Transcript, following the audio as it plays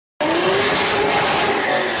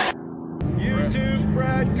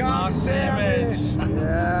cocksamich.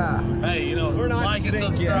 Yeah. Hey, you know, We're not like and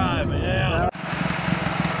synced subscribe. yet. Yeah.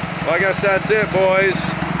 Well, I guess that's it, boys.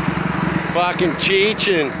 Fucking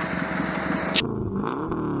cheeching.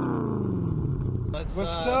 What's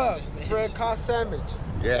up? Fred cocksamich.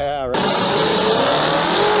 Yeah, right.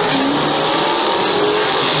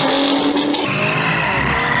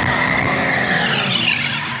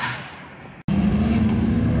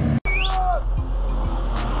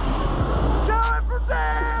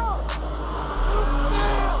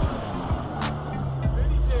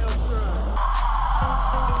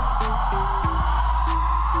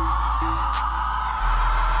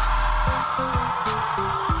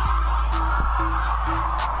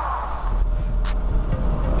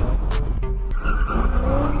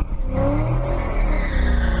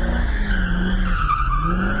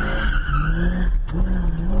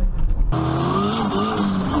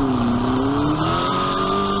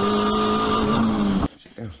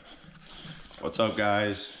 What's up,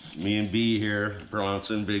 guys? Me and B here,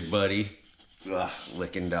 Bronson, big buddy. Ugh,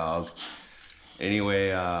 licking dog. Anyway,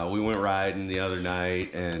 we went riding the other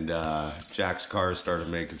night, and Jack's car started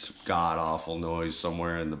making some god-awful noise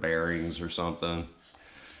somewhere in the bearings or something.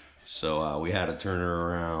 So we had to turn her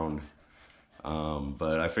around.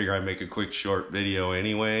 But I figure I'd make a quick short video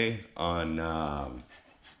anyway on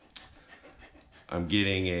I'm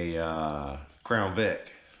getting a Crown Vic.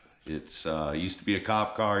 It's used to be a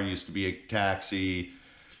cop car, used to be a taxi,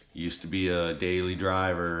 used to be a daily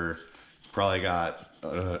driver. Probably got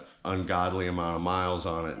an ungodly amount of miles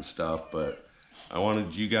on it and stuff, but I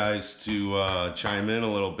wanted you guys to chime in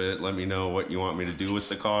a little bit. Let me know what you want me to do with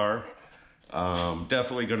the car.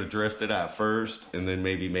 Definitely going to drift it at first, and then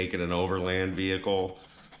maybe make it an overland vehicle.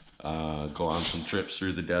 Go on some trips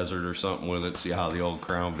through the desert or something with it, see how the old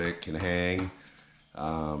Crown Vic can hang.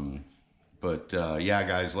 Yeah,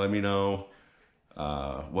 guys, let me know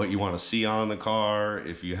what you want to see on the car,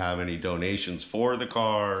 if you have any donations for the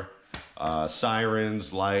car,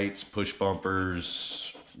 sirens, lights, push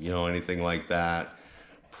bumpers, you know, anything like that.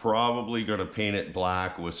 Probably going to paint it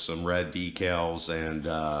black with some red decals and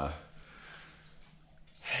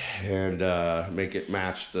make it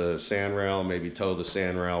match the sand rail, maybe tow the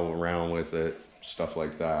sand rail around with it, stuff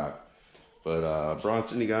like that. But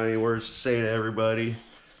Bronson, you got any words to say to everybody?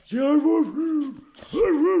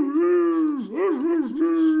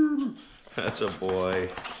 That's a boy.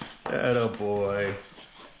 That a boy.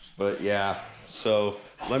 But yeah, so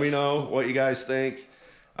let me know what you guys think.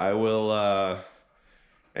 I will,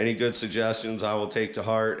 any good suggestions I will take to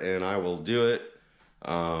heart, and I will do it.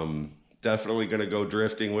 Definitely going to go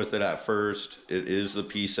drifting with it at first. It is the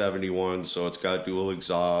P71, so it's got dual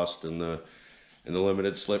exhaust and the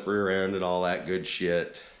limited slip rear end and all that good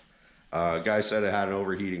shit. Guy said it had an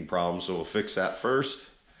overheating problem, so we'll fix that first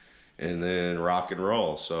and then rock and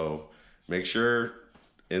roll. So make sure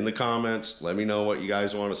in the comments, let me know what you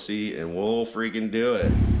guys want to see, and we'll freaking do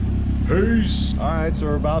it. Peace. All right, so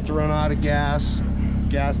we're about to run out of gas.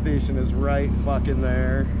 Gas station is right fucking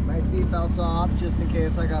there. My seatbelt's off just in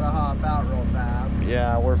case I gotta hop out real fast.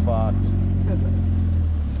 Yeah, we're fucked.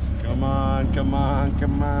 Come on, come on,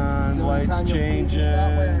 come on. Lights changing.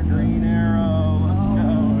 Green arrow. Let's go.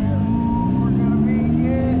 We're gonna make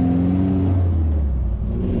it.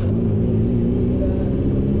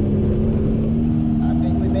 I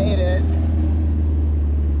think we made it.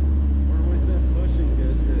 We're within pushing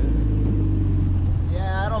distance.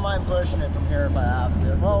 Yeah, I don't mind pushing it from here if I have to.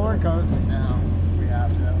 Well, we're coasting now. We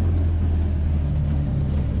have to.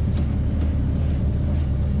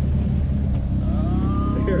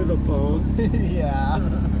 Hear the phone? Yeah.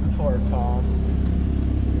 Poor Paul.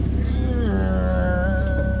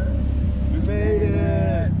 We made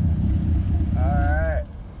it. Alright.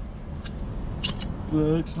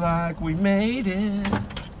 Looks like we made it.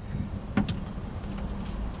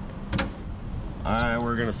 Alright,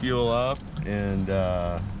 we're gonna fuel up and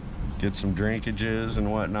get some drinkages and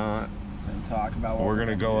whatnot. And talk about what we're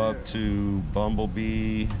gonna go up to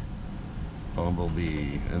Bumblebee,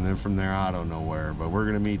 and then from there I don't know where, but we're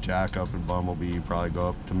gonna meet Jack up in Bumblebee, probably go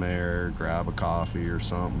up to Mare, grab a coffee or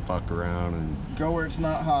something, fuck around and go where it's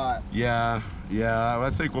not hot. yeah, I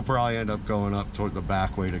think we'll probably end up going up toward the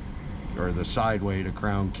back way to, or the side way to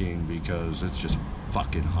Crown King, because it's just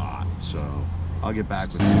fucking hot. So I'll get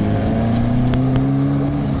back with you.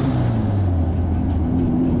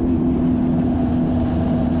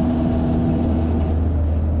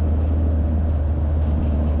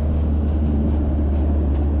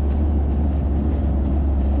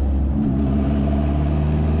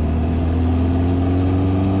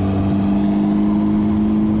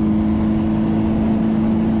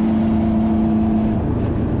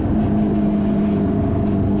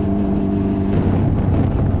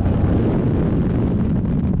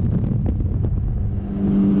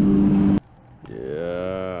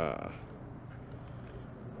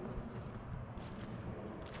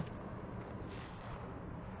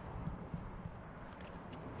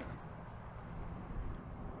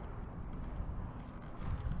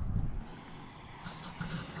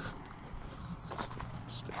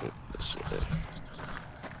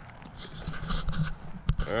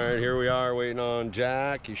 All right, here we are waiting on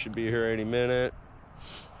Jack. He should be here any minute.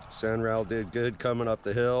 Sanrail did good coming up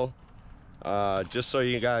the hill. Just so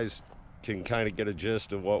you guys can kind of get a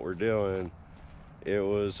gist of what we're doing, it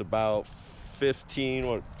was about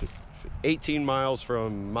 18 miles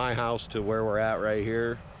from my house to where we're at right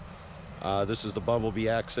here. This is the Bumblebee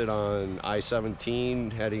exit on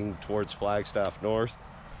I-17 heading towards Flagstaff North.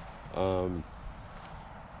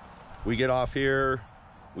 We get off here,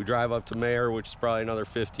 we drive up to Mayer, which is probably another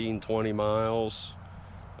 15-20 miles.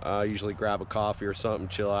 Usually grab a coffee or something,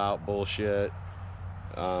 chill out, bullshit.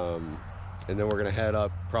 And then we're gonna head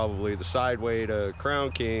up probably the sideway to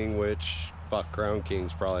Crown King, which, fuck, Crown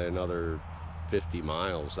King's probably another 50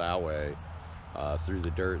 miles that way, through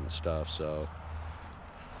the dirt and stuff. So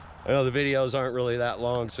I know the videos aren't really that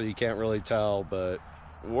long, so you can't really tell, but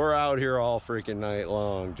we're out here all freaking night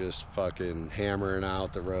long, just fucking hammering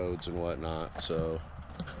out the roads and whatnot. So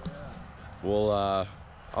we'll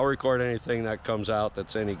I'll record anything that comes out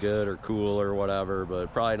that's any good or cool or whatever,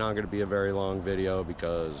 but probably not going to be a very long video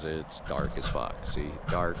because it's dark as fuck. See,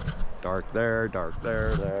 dark there,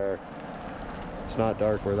 there. It's not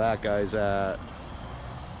dark where that guy's at.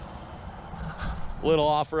 Little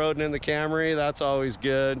off-roading in the Camry, that's always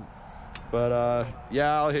good. But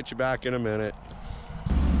yeah, I'll hit you back in a minute.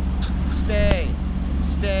 Stay.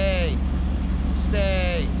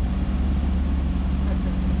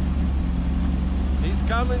 He's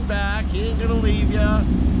coming back, he ain't gonna leave ya.